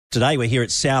Today we're here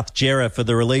at South Jarrah for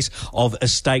the release of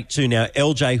Estate 2. Now,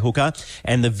 LJ Hooker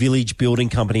and the Village Building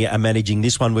Company are managing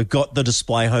this one. We've got the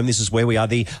display home. This is where we are,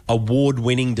 the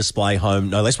award-winning display home,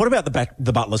 no less. What about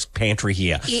the butler's pantry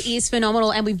here? It is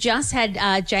phenomenal, and we've just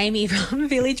had Jamie from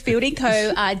Village Building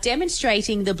Co.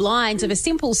 Demonstrating the blinds of a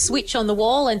simple switch on the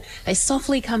wall, and they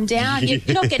softly come down. You're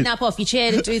not getting up off your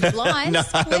chair to do the blinds, No,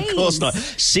 please. Of course not.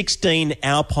 16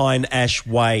 Alpine Ash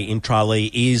Way in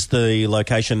Tralee is the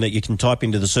location that you can type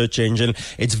into the search engine.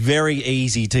 It's very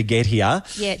easy to get here.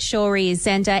 Yeah, it sure is.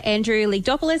 And Andrew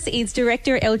Ligdopoulos is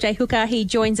Director at LJ Hooker. He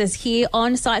joins us here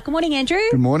on site. Good morning, Andrew.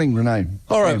 Good morning, Renee.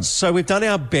 All right, so we've done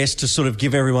our best to sort of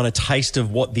give everyone a taste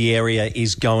of what the area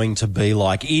is going to be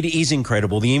like. It is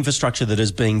incredible. The infrastructure that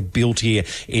is being built here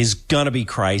is going to be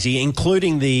crazy,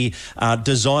 including the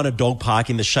designer dog park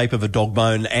in the shape of a dog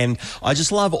bone. And I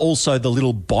just love also the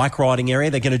little bike riding area.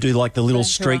 They're going to do like the little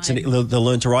streets and the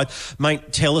learn to ride.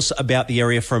 Mate, tell us about the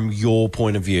area from your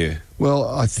point of view. Well,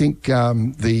 I think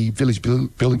the Village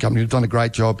Building Company have done a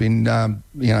great job in,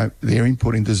 their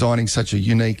input in designing such a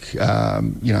unique,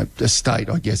 estate,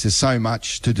 I guess. There's so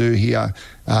much to do here.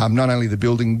 Not only the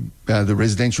building, the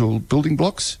residential building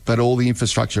blocks, but all the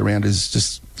infrastructure around is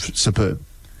just superb.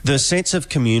 The sense of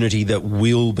community that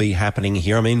will be happening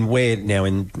here, I mean, we're now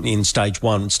in stage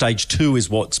one. Stage two is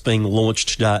what's being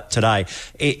launched today.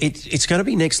 It's going to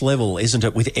be next level, isn't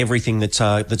it, with everything that's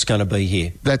going to be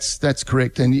here? That's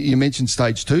correct. And you mentioned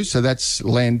stage two, so that's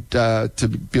land to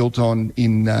be built on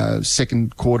in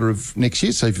second quarter of next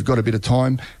year. So if you've got a bit of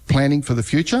time planning for the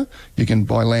future, you can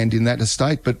buy land in that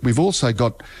estate. But we've also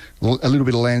got a little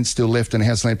bit of land still left in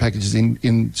house land packages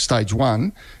in stage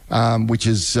one, which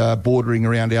is bordering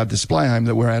around our display home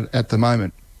that we're at the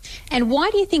moment. And why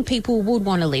do you think people would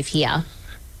want to live here?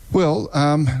 Well,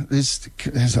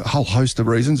 there's a whole host of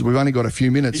reasons. We've only got a few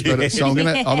minutes, but so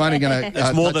I'm only going to.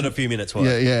 It's more than a few minutes.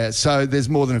 Yeah. So there's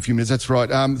more than a few minutes. That's right.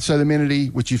 So the amenity,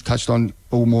 which you've touched on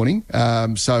all morning.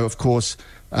 So of course,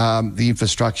 the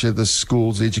infrastructure, the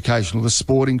schools, the educational, the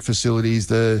sporting facilities,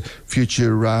 the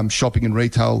future shopping and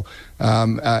retail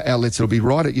outlets that'll be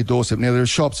right at your doorstep. Now there are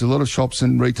shops, a lot of shops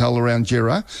and retail around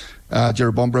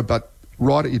Jerrabomberra, but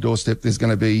right at your doorstep, there's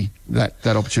going to be that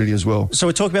opportunity as well. So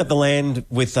we're talking about the land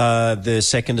with the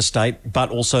second estate, but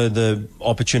also the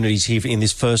opportunities here in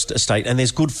this first estate, and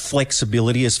there's good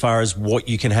flexibility as far as what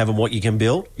you can have and what you can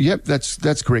build? Yep,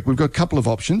 that's correct. We've got a couple of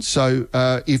options. So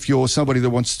if you're somebody that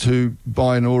wants to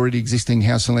buy an already existing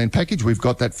house and land package, we've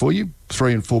got that for you.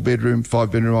 3 and 4 bedroom,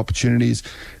 5 bedroom opportunities.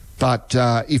 But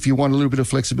if you want a little bit of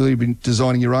flexibility in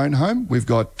designing your own home, we've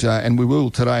got, and we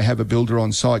will today have a builder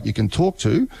on site you can talk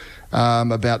to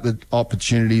about the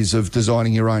opportunities of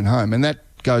designing your own home. And that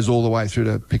goes all the way through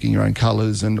to picking your own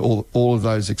colours and all of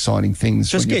those exciting things.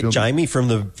 Just get Jamie from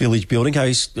the Village Building Co.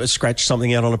 He's scratched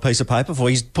something out on a piece of paper for.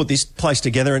 He's put this place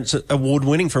together, and it's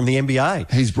award-winning from the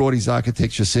NBA. He's brought his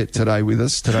architecture set today with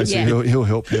us today, so he'll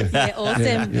help you. Yeah,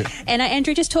 awesome. Yeah. And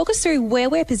Andrew, just talk us through where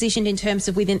we're positioned in terms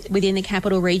of within the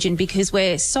capital region, because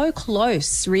we're so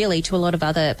close, really, to a lot of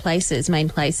other places, main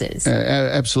places.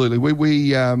 Absolutely.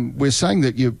 We're saying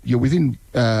that you're within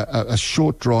a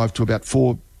short drive to about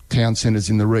 4 town centres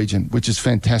in the region, which is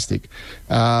fantastic.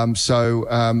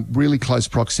 So really close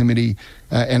proximity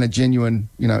and a genuine,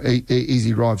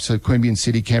 easy drive. So Queanbeyan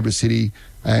City, Canberra City,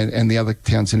 and the other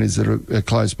town centres that are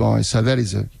close by. So that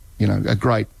is a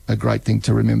great thing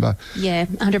to remember. Yeah,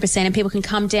 100%. And people can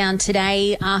come down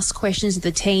today, ask questions of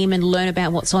the team, and learn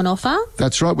about what's on offer.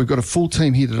 That's right. We've got a full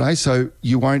team here today, so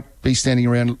you won't be standing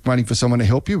around waiting for someone to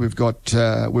help you. We're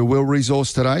well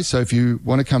resourced today. So if you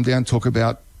want to come down, talk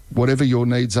about whatever your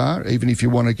needs are, even if you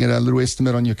want to get a little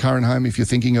estimate on your current home, if you're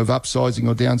thinking of upsizing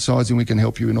or downsizing, we can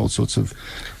help you in all sorts of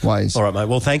ways. All right, mate.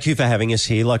 Well, thank you for having us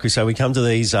here. Like we say, we come to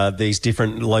these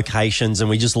different locations, and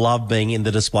we just love being in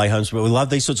the display homes, but we love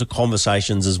these sorts of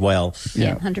conversations as well.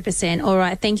 Yeah, 100%. All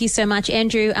right. Thank you so much,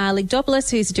 Andrew Ligdopoulos,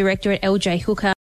 who's Director at LJ Hooker.